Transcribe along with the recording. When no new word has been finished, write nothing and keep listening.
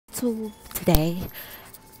So today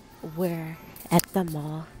we're at the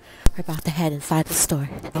mall. We're about to head inside the store.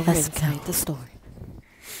 Let's go. Inside the store.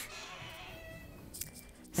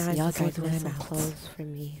 So y'all guys wear some clothes for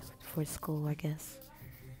me for school, I guess.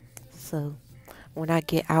 So when I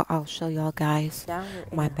get out, I'll show y'all guys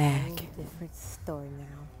my bag. Different store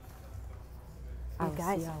now. You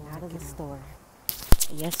guys are out of the store.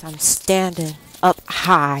 Yes, I'm standing up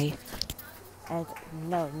high. And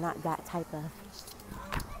no, not that type of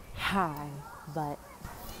high, but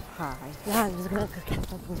high. Now I'm just gonna go get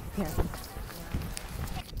something here.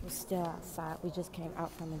 We're still outside. We just came out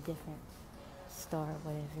from a different store or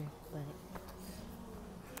whatever, but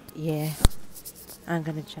yeah, I'm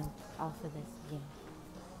gonna jump off of this again.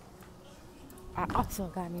 I also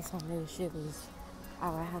got me some new shoes. I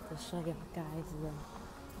will have to show you guys them.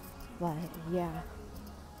 But yeah.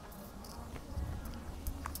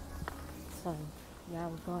 So now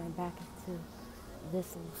we're going back into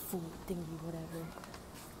this little food thingy, whatever.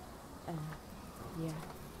 And yeah.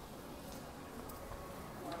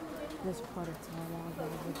 This part of town all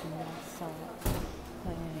over looking outside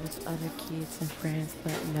playing with other kids and friends,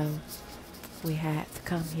 but no, we had to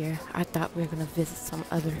come here. I thought we were gonna visit some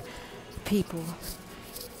other people,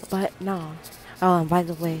 but no. Oh, and by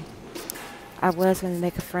the way, I was gonna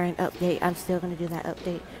make a friend update. I'm still gonna do that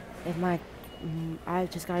update. I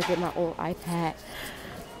just gotta get my old iPad,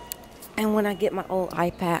 and when I get my old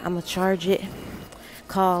iPad, I'm gonna charge it,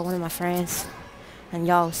 call one of my friends, and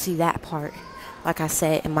y'all see that part, like I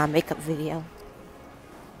said in my makeup video.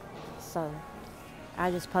 So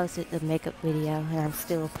I just posted the makeup video, and I'm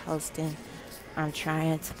still posting. I'm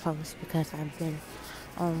trying to post because I've been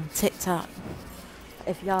on TikTok.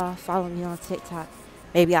 If y'all follow me on TikTok,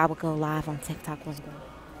 maybe I will go live on TikTok one day.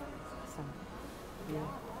 So yeah.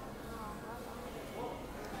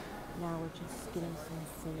 Now we're just getting some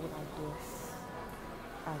food, I guess.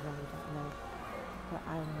 I really don't know. What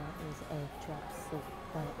I want is a drop soup.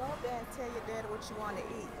 But go up there and tell your dad what you want to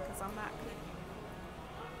eat, because I'm not cooking.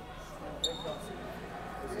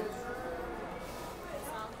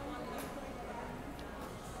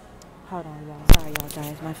 Hold on, y'all. Sorry, y'all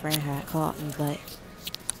guys. My friend had called me, but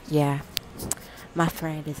yeah, my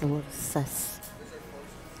friend is a little sus.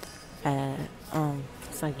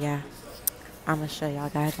 So yeah, I'm gonna show y'all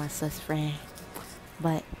guys my sus friend.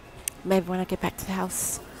 But maybe when I get back to the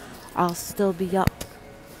house, I'll still be up,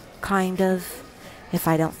 kind of. If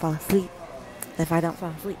I don't fall asleep,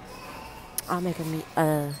 I'll make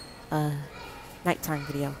a nighttime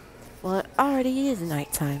video. Well, it already is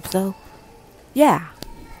nighttime, so yeah.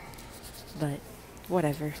 But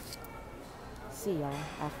whatever. See y'all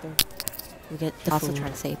after we get the food. Also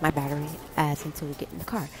trying to save my battery as until we get in the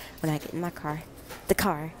car. When I get in my car,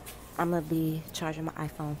 I'm gonna be charging my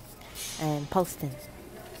iPhone and posting.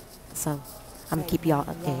 So I'm gonna keep y'all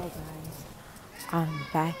updated. I'm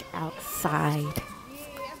back outside.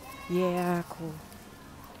 Yeah, cool.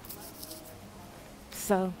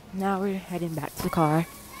 So now we're heading back to the car.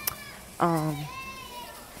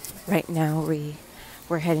 Right now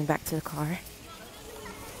we're heading back to the car,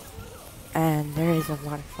 and there is a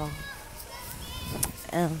waterfall.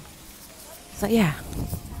 So yeah.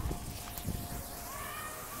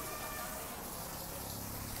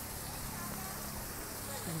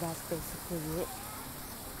 And that's basically it.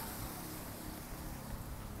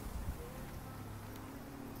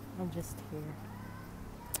 I'm just here,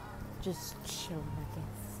 just chilling, I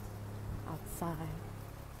guess, outside.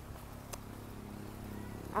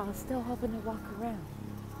 I was still hoping to walk around,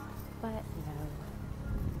 but no.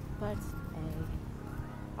 But hey,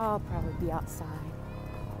 I'll probably be outside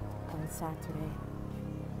on Saturday.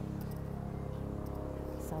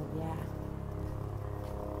 So yeah.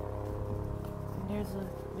 And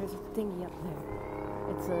there's a thingy up there.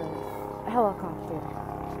 It's a helicopter.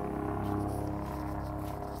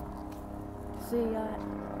 See that?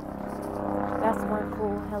 That's one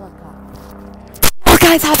cool helicopter. You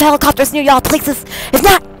guys have helicopters near y'all places. It's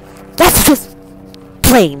not. That's just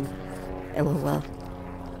plain. LOL.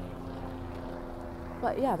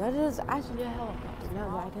 But yeah, that is actually a helicopter. Now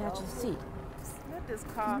that I can actually see. Let this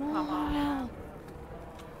car come on.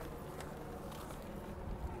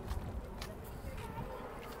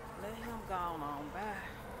 Let him go on by.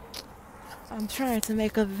 I'm trying to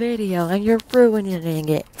make a video and you're ruining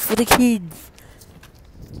it for the kids.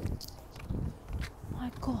 My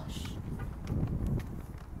gosh.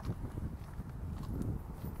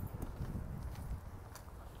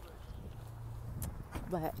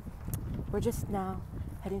 But we're just now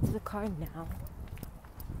heading to the car now.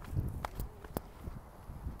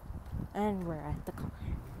 And we're at the car.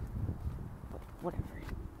 But whatever.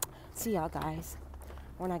 See y'all guys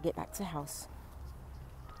when I get back to the house.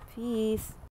 Peace.